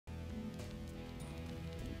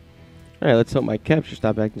Alright, let's hope my capture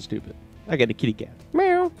stop acting stupid. I got a kitty cat.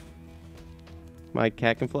 Meow. My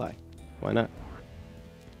cat can fly. Why not?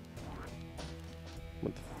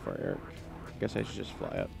 What the frick? I guess I should just fly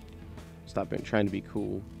up. Stop trying to be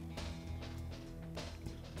cool.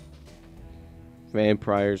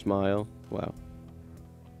 Vampire's Mile. Wow.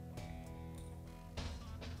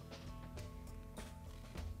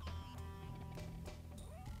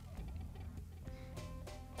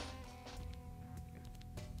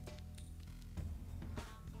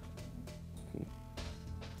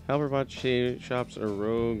 Halberbot shops are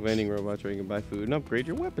rogue vending robots where you can buy food and upgrade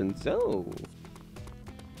your weapons. Oh.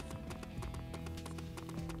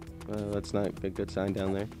 That's not a good sign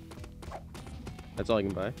down there. That's all I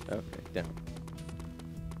can buy? Okay, down.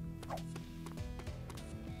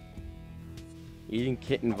 Eating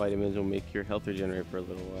kitten vitamins will make your health regenerate for a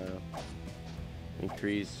little while.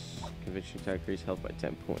 Increase conviction attack, increase health by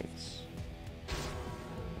 10 points.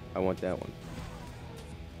 I want that one.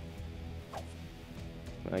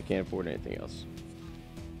 I can't afford anything else.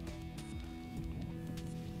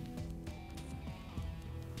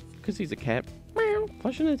 Because he's a cat. Meow.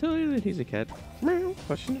 Why shouldn't I tell you that he's a cat? Meow.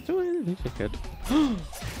 Why shouldn't I tell you that he's a cat?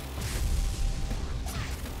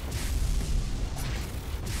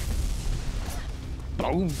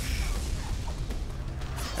 Boom.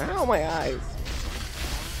 Ow, my eyes.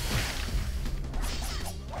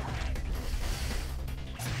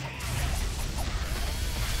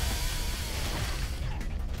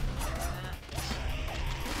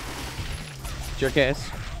 Jerk ass.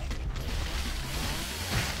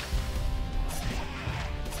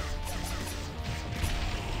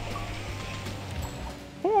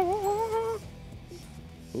 Ooh.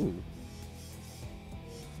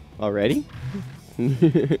 Already? Well,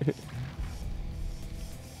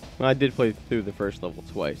 I did play through the first level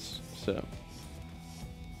twice, so.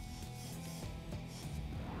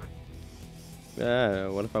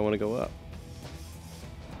 What if I want to go up?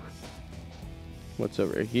 What's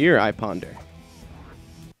over here, I ponder?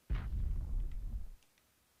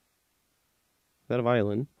 Is that a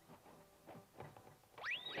violin?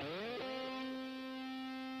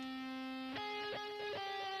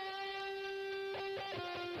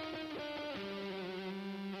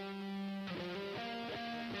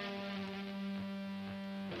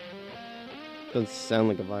 Doesn't sound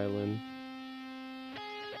like a violin.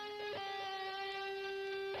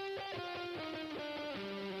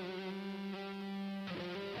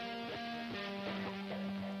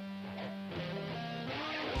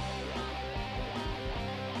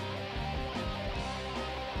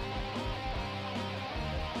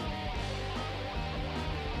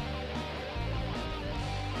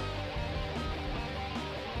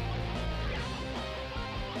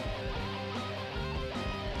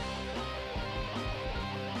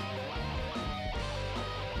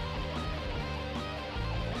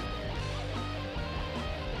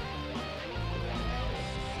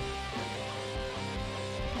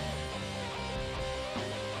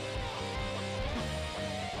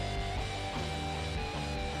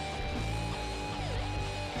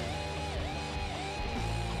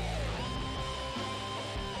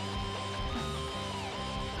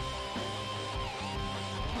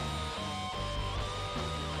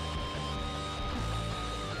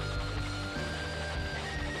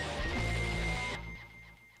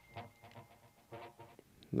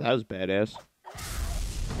 That was badass.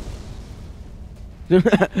 I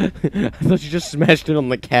thought you just smashed it on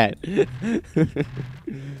the cat.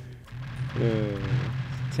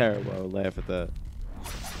 Terrible. I would laugh at that.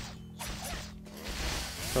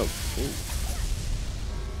 Oh.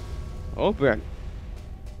 Open.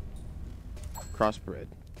 Crossbred.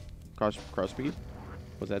 Crossbreed?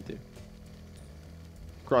 What's that do?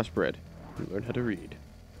 Crossbred. Learn how to read.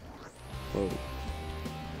 Whoa.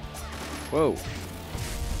 Whoa.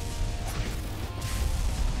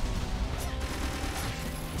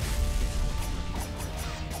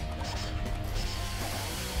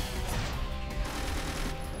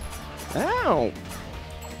 Ow!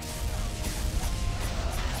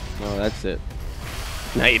 Oh, that's it.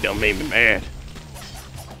 Now you don't make me mad.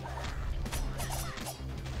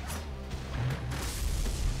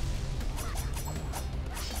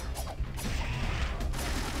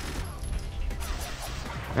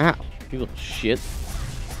 Ow, you little shit.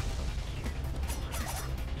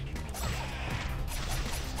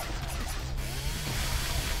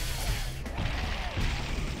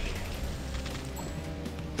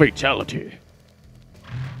 Fatality.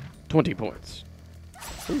 20 points.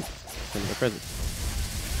 Ooh, another present.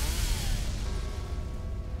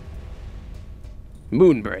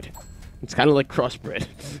 Moonbread. It's kind of like crossbred,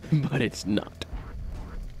 but it's not.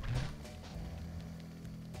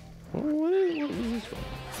 Oh.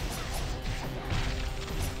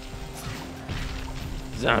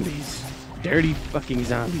 Zombies. Dirty fucking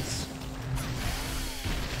zombies.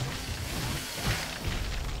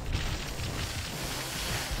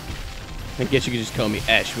 I guess you could just call me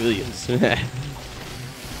Ash Williams.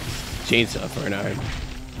 Chainsaw for an arm.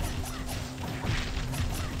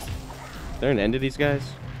 Is there an end to these guys?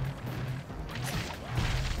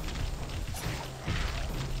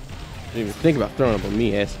 Didn't even think about throwing up on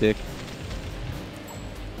me, ass dick.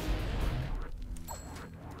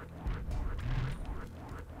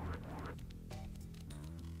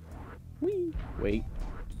 Whee! Wait.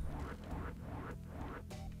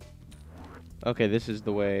 Okay, this is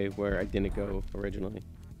the way where I didn't go originally.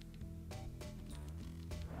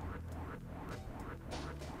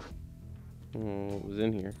 Oh, what was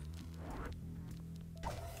in here?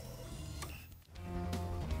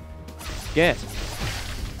 Yes!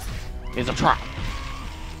 It's a trap!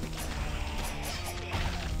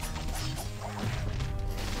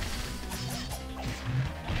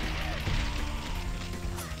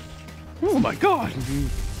 Oh my god!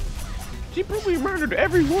 She probably murdered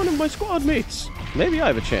every one of my squad mates! Maybe I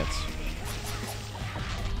have a chance.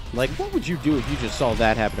 Like, what would you do if you just saw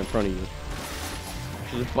that happen in front of you?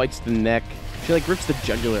 She just bites the neck. She, like, rips the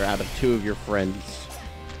jugular out of 2 of your friends.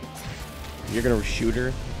 You're gonna shoot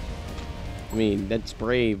her? I mean, that's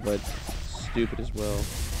brave, but stupid as well.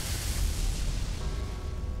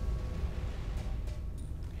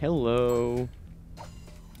 Hello.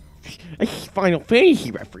 A Final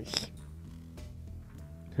Fantasy reference.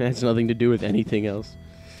 That's nothing to do with anything else.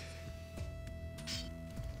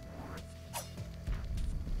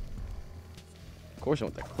 Of course I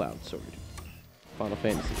want that cloud sword. Final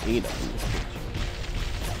Fantasy 8 up in this bitch.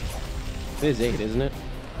 It is 8, isn't it?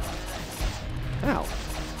 Ow.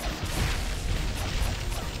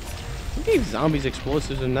 Who gave zombies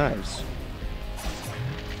explosives and knives?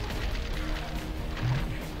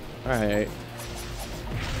 Alright.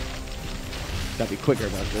 Gotta be quicker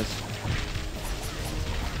about this.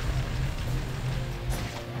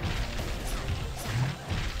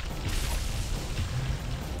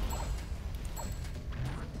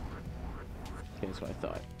 Okay, that's what I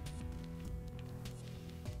thought.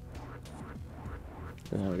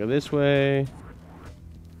 Now we go this way.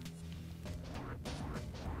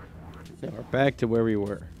 Now we're back to where we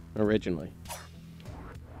were originally.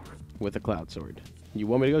 With a cloud sword. You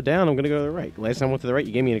want me to go down? I'm gonna go to the right. Last time I went to the right,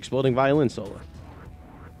 you gave me an exploding violin solo.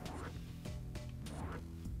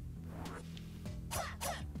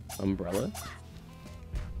 Umbrella.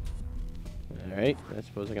 Alright, I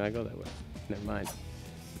suppose I cannot go that way. Never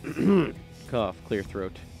mind. Cough, clear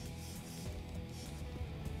throat.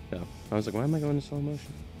 So, I was like, why am I going in slow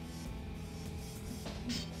motion?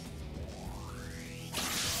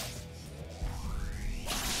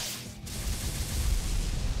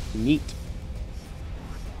 Neat.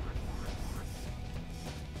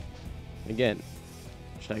 Again,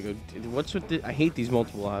 should I go? What's with the? I hate these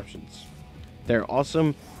multiple options. They're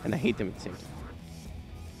awesome, and I hate them at the same time.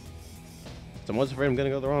 So I'm always afraid I'm gonna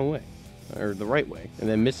go the wrong way, or the right way, and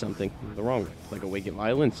then miss something the wrong way, like a wicked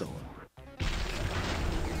violin solo.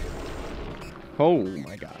 Oh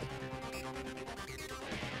my god!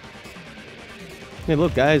 Hey,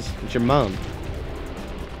 look, guys, it's your mom.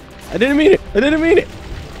 I didn't mean it. I didn't mean it.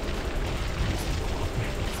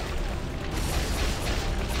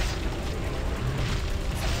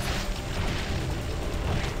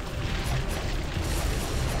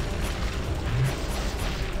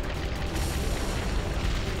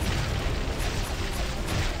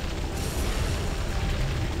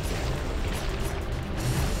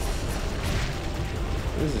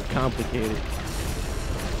 This is complicated.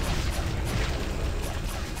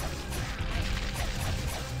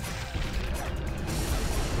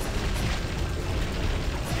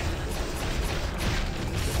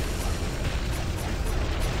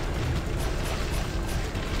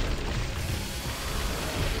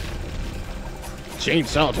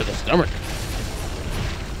 Chainsaw to the stomach.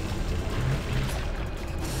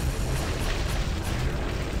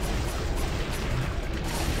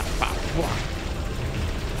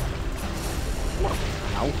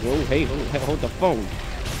 Whoa, hey, hold the phone.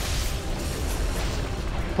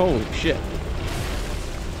 Holy shit.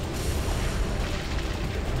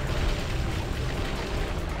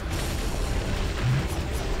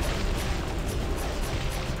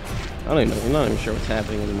 I don't even know. I'm not even sure what's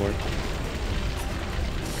happening anymore.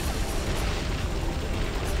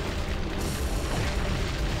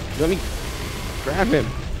 Let me grab him.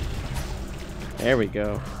 There we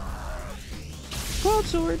go. Cloud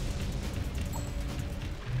sword.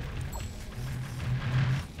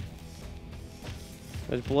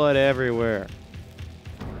 There's blood everywhere.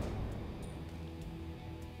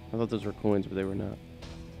 I thought those were coins, but they were not.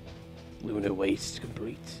 Lunar waste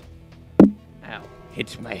complete. Ow.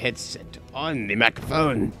 Hit my headset on the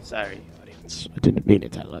microphone. Sorry, audience. I didn't mean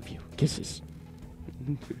it. I love you. Kisses.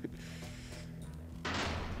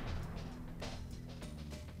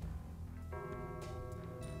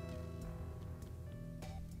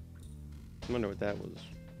 I wonder what that was.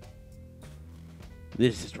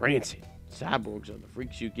 This is rancid. Cyborgs are the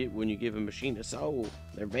freaks you get when you give a machine a soul.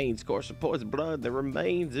 Their veins course with poison blood. Their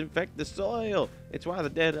remains infect the soil. It's why the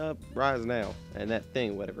dead uprise now. And that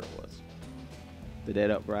thing, whatever it was. The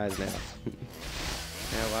dead uprise now.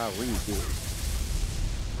 How I read this.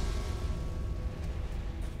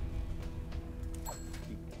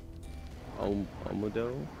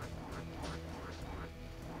 Omado?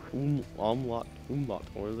 Umlaut.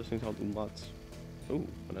 Or this thing's called umlauts. Ooh,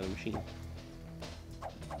 another machine.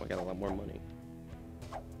 I got a lot more money.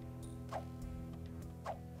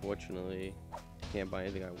 Fortunately, I can't buy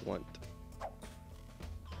anything I want.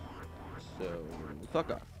 So, fuck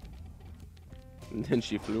off. And then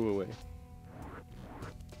she flew away.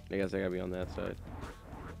 I guess I gotta be on that side.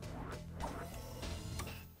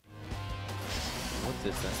 What's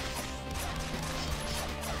this thing?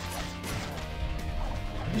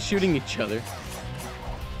 They're shooting each other.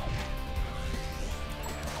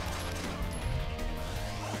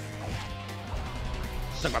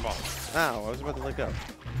 Suck my ball. Ow, I was about to let go.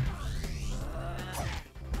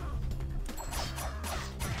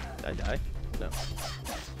 Did I die? No.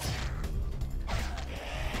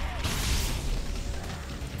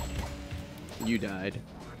 You died.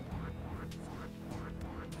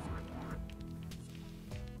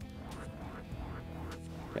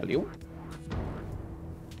 Hello?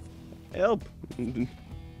 Help!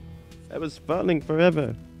 I was falling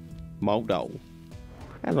forever. Modo.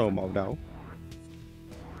 Hello, Modo.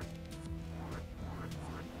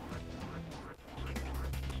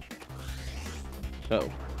 Oh.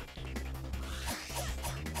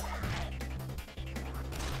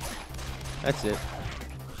 That's it.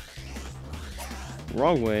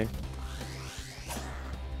 Wrong way.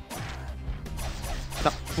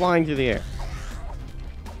 Stop flying through the air.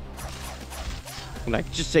 What did I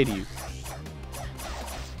just say to you?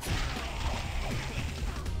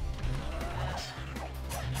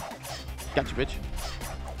 Gotcha, bitch.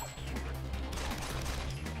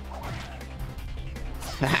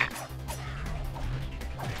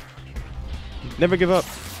 Never give up.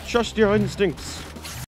 Trust your instincts.